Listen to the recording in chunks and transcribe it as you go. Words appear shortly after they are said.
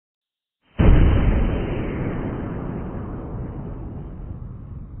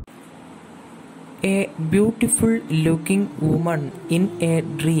A beautiful looking woman in a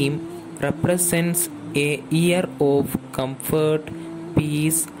dream represents a year of comfort,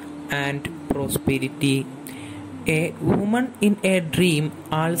 peace, and prosperity. A woman in a dream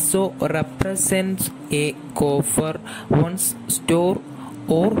also represents a coffer, one's store,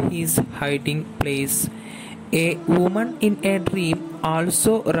 or his hiding place. A woman in a dream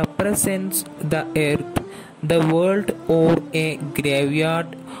also represents the earth, the world, or a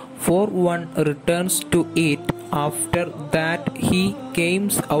graveyard, for one returns to it after that he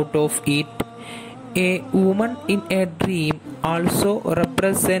comes out of it. A woman in a dream also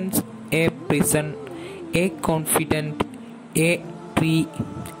represents a prison, a confidant, a tree,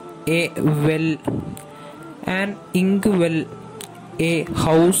 a well, an inkwell, a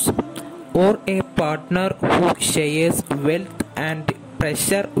house, or a partner who shares wealth and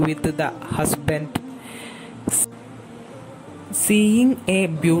pressure with the husband. Seeing a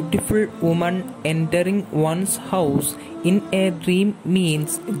beautiful woman entering one's house in a dream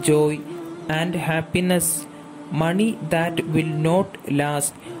means joy and happiness, money that will not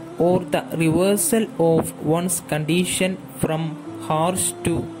last, or the reversal of one's condition from harsh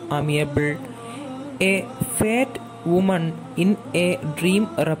to amiable. A fat woman in a dream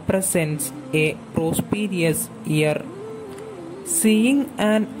represents a prosperous year. Seeing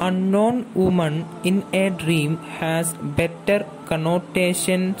an unknown woman in a dream has better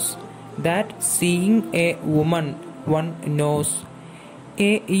connotations than seeing a woman one knows.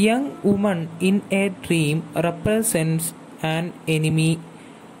 A young woman in a dream represents an enemy.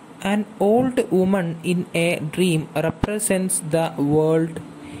 An old woman in a dream represents the world.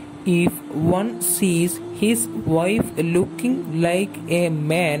 If one sees his wife looking like a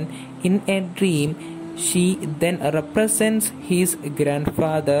man in a dream, she then represents his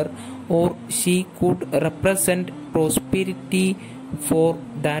grandfather, or she could represent prosperity for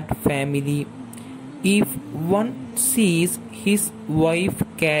that family. If one sees his wife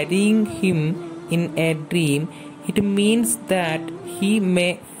carrying him in a dream, it means that he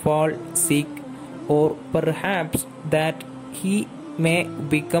may fall sick, or perhaps that he may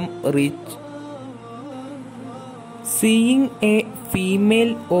become rich. Seeing a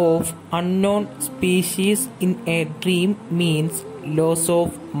female of unknown species in a dream means loss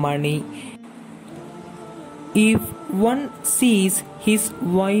of money. If one sees his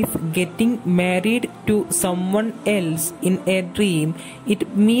wife getting married to someone else in a dream,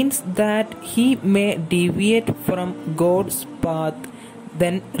 it means that he may deviate from God's path,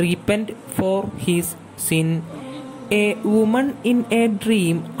 then repent for his sin. A woman in a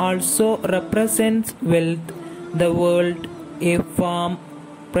dream also represents wealth, the world, a farm,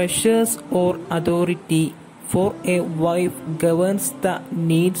 pressures, or authority, for a wife governs the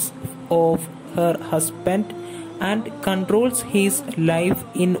needs of her husband and controls his life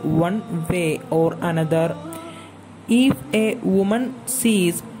in one way or another. If a woman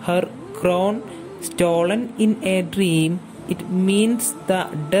sees her crown stolen in a dream, it means the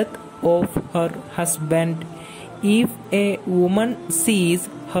death of her husband. If a woman sees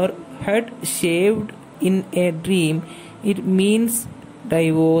her head shaved in a dream, it means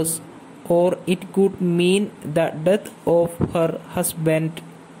divorce, or it could mean the death of her husband.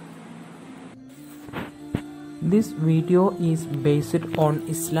 This video is based on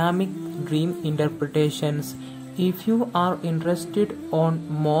Islamic dream interpretations. If you are interested on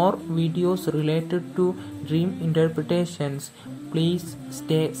more videos related to dream interpretations, please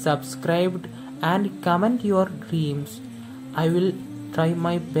stay subscribed and comment your dreams. I will try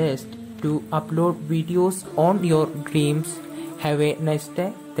my best to upload videos on your dreams. Have a nice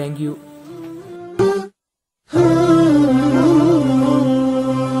day. Thank you.